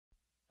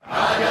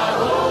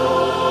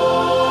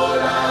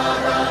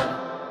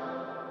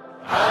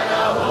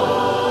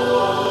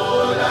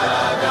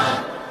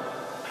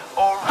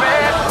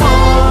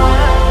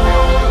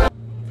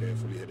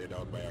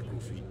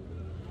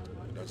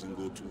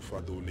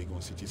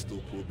Legon City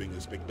still probing.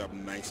 Is picked up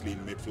nicely in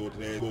midfield.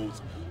 There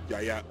goes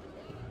Yahaya.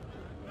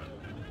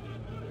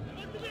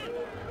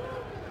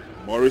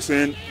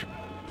 Morrison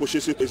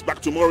pushes it. It's back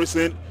to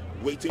Morrison.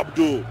 Waiting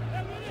Abdul.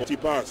 40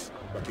 pass.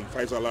 But King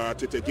Faisal are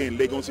at it again.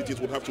 Legon Cities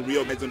would have to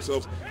reorganize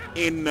themselves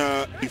in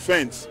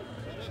defense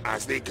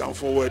as they come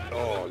forward.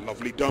 Oh,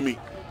 lovely dummy.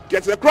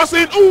 Gets the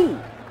crossing. Ooh!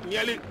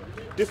 Nearly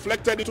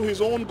deflected into his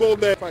own goal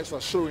there.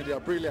 Faisal showing their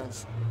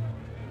brilliance.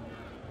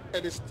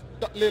 And it's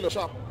that little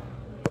sharp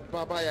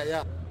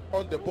Yahaya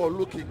on the ball,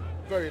 looking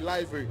very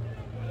lively.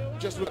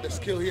 Just look at the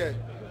skill here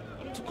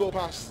to go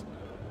past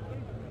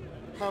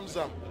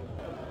Hamza.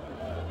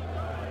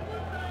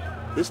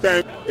 This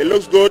time it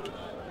looks good.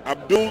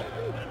 Abdul,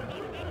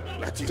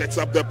 Latif sets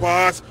up the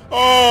pass.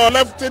 Oh,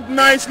 left it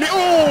nicely.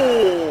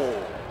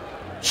 Oh,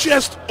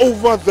 just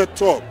over the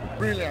top.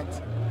 Brilliant.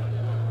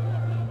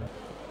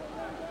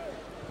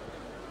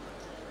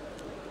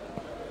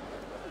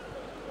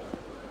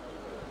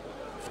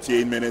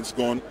 Minutes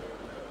gone.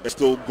 They're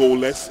still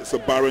goalless. It's a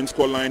barren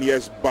scoreline.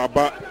 Yes,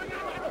 Baba.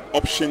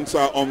 Options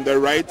are on the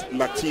right.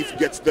 Latif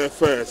gets there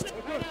first.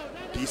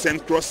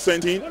 Decent cross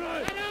sent in.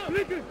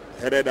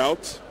 Headed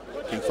out.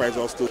 King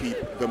Faisal still keep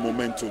the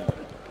momentum.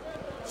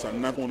 It's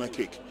another corner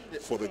kick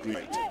for the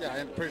green. Yeah,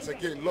 and Prince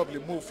again, lovely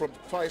move from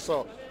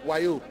Faisal.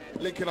 Wayu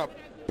linking up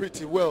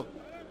pretty well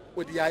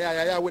with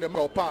Yahaya with a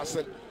middle pass,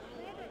 and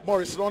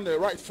Morrison on the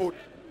right foot.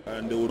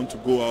 And they want to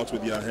go out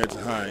with their heads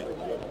high.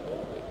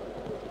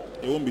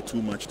 It won't be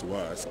too much to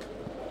ask.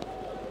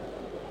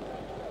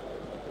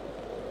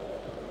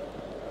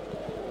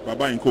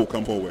 Baba and Co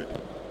come forward.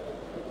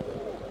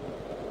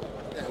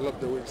 Yeah, I love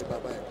the way it's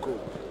Baba and Co.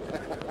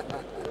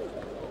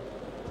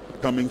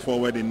 Coming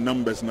forward in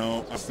numbers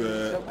now as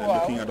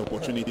looking at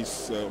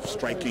opportunities of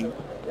striking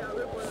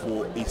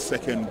for a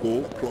second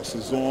goal.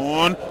 Crosses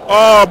on.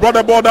 Oh, brought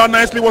the ball down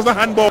nicely. Was the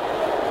handball.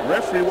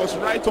 Referee was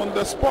right on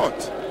the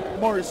spot.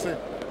 Morrison.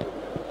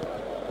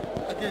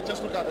 Again,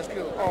 just look at the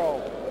skill.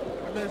 Oh,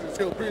 amazing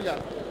skill,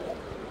 brilliant.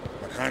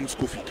 But Hans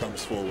Kofi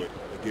comes forward.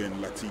 Again,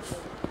 Latif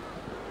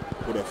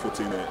put a foot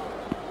in it.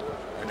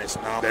 And it's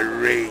now the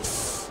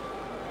race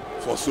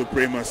for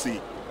supremacy.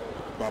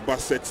 Baba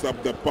sets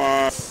up the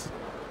pass.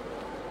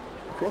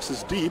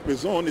 Crosses deep,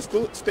 is on, is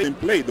still staying in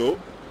play though.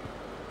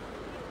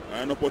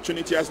 An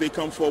opportunity as they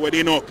come forward.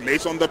 Enoch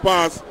lays on the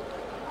pass.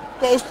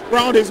 Goes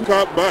round his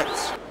car,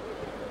 but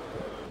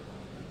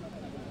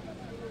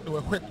they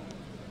were quick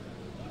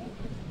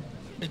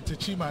into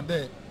Chima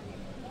there.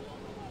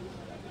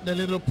 The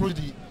little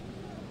pretty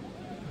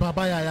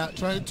Baba Yahaya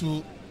trying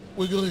to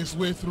wiggle his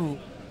way through.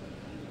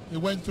 He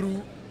went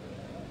through.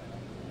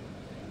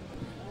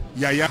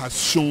 Yahaya has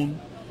shown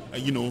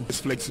his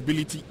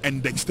flexibility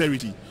and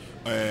dexterity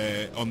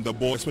on the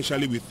ball,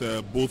 especially with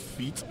both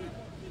feet.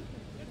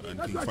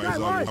 And King Faisal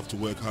will have to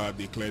work hard.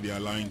 They clear their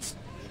lines.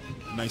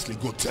 Nicely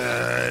good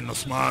turn,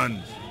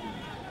 Osman.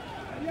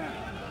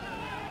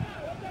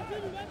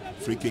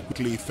 Free kick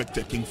quickly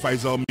affected. King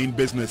Faisal mean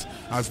business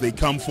as they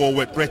come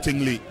forward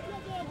threateningly.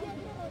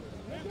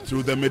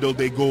 Through the middle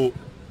they go.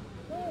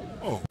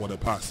 Oh, what a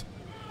pass.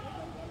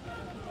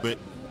 But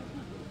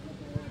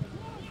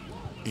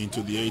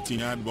into the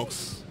 18-yard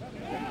box.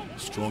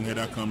 Strong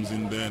header comes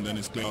in there and then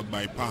it's cleared out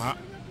by Paha.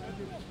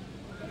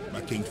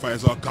 But King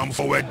Faisal come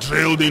forward,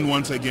 drilled in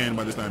once again,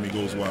 but this time he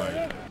goes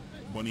wide.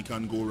 Bonnie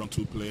can go around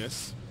two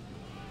players.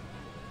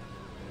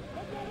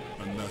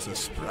 And that's a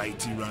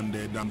sprightly run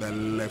there down the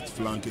left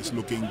flank. It's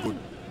looking good.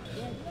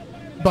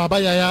 Baba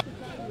Yahaya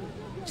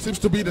seems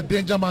to be the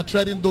danger man,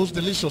 treading those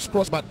delicious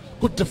cross, but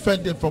good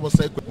defending from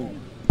Oseko.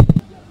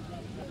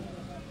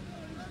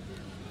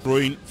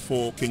 Throwing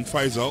for King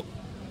Faisal.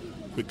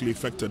 Quickly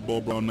affected, ball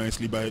brought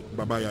nicely by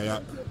Baba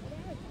Yahaya.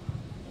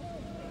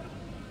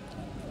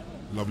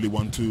 Lovely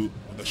 1-2.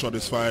 The shot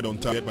is fired on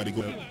target by the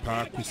goal.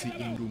 Park Kwesi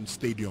Ingram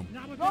Stadium.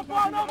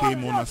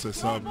 Came on as a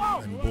sub,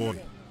 and boy,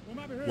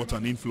 what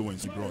an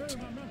influence he brought.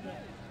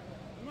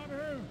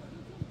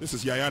 This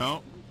is Yahaya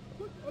now.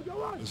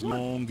 As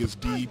long as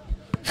deep.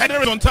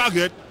 Header is on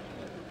target.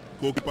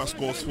 Goalkeeper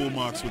scores full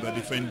marks with the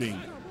defending.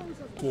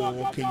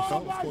 For King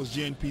Faisal, of course,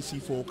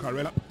 JNPC for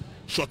Karela.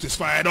 Shot is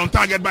fired on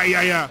target by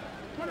Yahaya.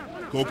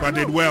 Goalkeeper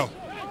did well.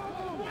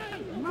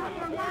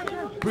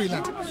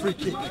 Brilliant free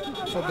kick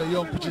from the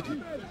young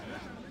Pujidi.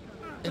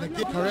 And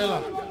again,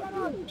 Karela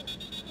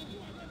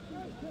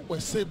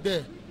was saved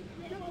there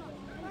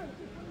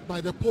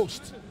by the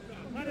post.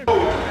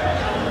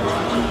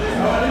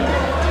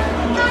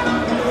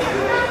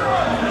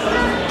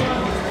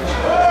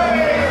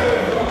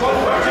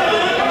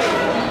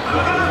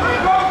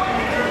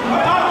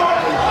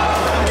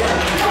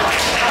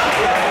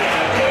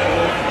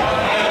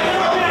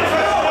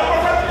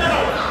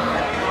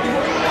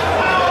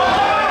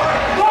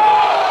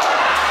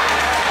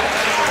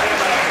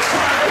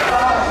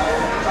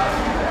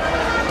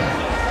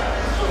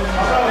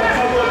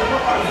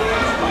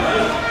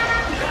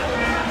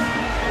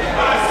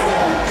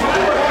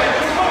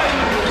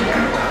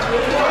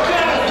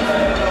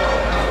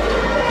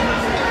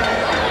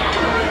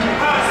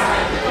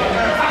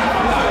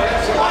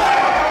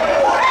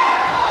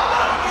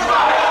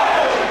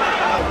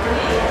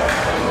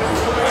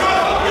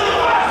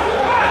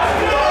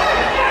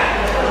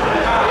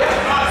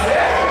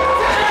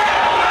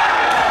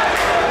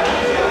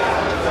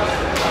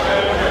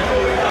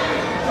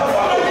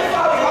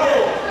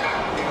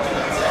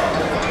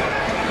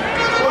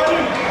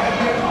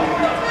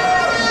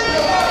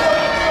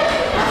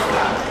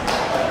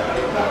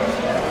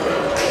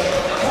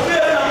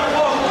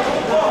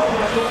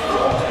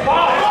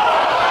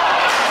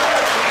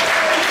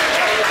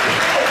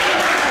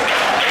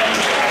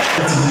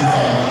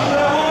 Yahaya.